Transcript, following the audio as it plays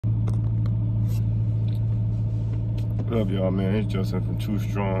What up, y'all, man? It's Justin from Too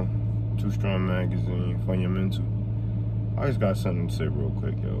Strong Magazine, Fundamental. I just got something to say real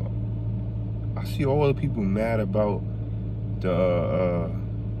quick, yo. I see all the people mad about the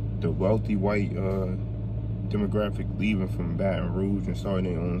wealthy white demographic leaving from Baton Rouge and starting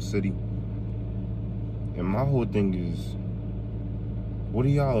their own city. And my whole thing is, what are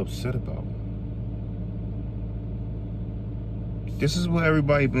y'all upset about? This is what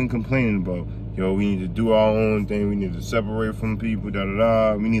everybody been complaining about. Yo, we need to do our own thing. We need to separate from people.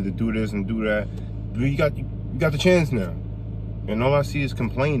 We need to do this and do that. You got the chance now, and all I see is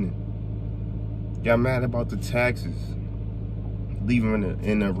complaining. Y'all mad about the taxes, leaving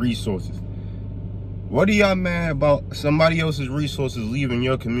in the resources. What are y'all mad about? Somebody else's resources leaving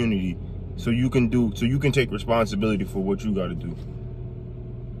your community, so you can take responsibility for what you got to do.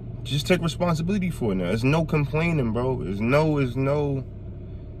 Just take responsibility for it now. There's no complaining, bro. There's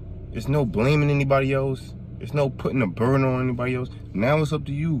no blaming anybody else. It's no putting a burden on anybody else. Now it's up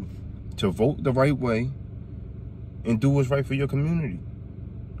to you to vote the right way and do what's right for your community.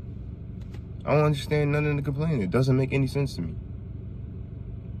 I don't understand none of the complaining. It doesn't make any sense to me.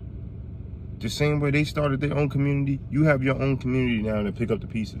 The same way they started their own community, you have your own community now to pick up the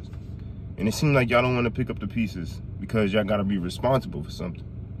pieces. And it seems like y'all don't want to pick up the pieces because y'all got to be responsible for something.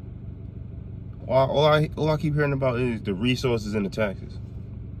 All I keep hearing about is the resources and the taxes.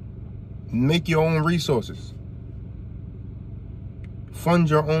 Make your own resources. Fund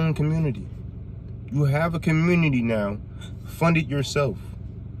your own community. You have a community now. Fund it yourself.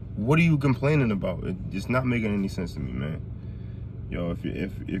 What are you complaining about? It's not making any sense to me, man. Yo,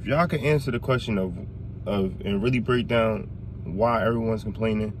 if y'all can answer the question of and really break down why everyone's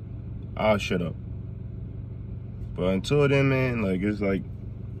complaining, I'll shut up. But until then, man, it's like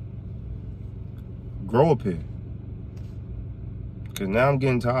grow up here. Because now I'm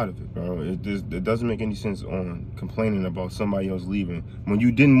getting tired of it, bro. It doesn't make any sense on complaining about somebody else leaving when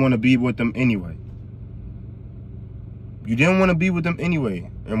you didn't want to be with them anyway. You didn't want to be with them anyway.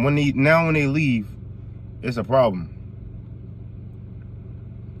 And when they leave, it's a problem.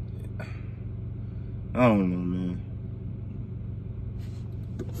 I don't know, man.